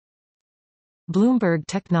Bloomberg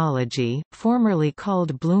Technology, formerly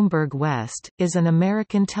called Bloomberg West, is an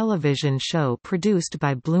American television show produced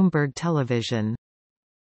by Bloomberg Television.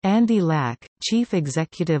 Andy Lack, Chief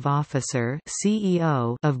Executive Officer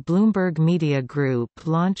 (CEO) of Bloomberg Media Group,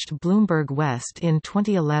 launched Bloomberg West in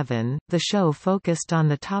 2011. The show focused on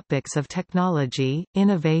the topics of technology,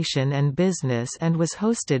 innovation and business and was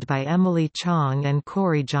hosted by Emily Chong and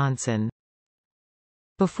Corey Johnson.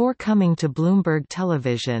 Before coming to Bloomberg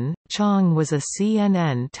Television, Chong was a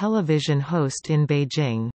CNN television host in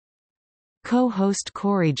Beijing. Co-host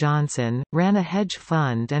Corey Johnson, ran a hedge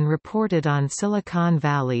fund and reported on Silicon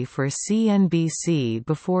Valley for CNBC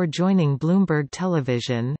before joining Bloomberg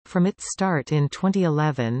Television. From its start in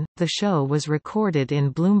 2011, the show was recorded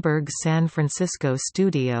in Bloomberg's San Francisco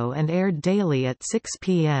studio and aired daily at 6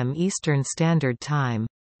 p.m. Eastern Standard Time.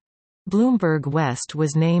 Bloomberg West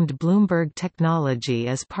was named Bloomberg Technology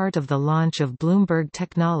as part of the launch of Bloomberg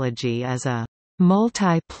Technology as a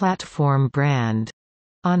multi-platform brand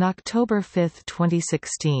on October 5,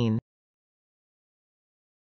 2016.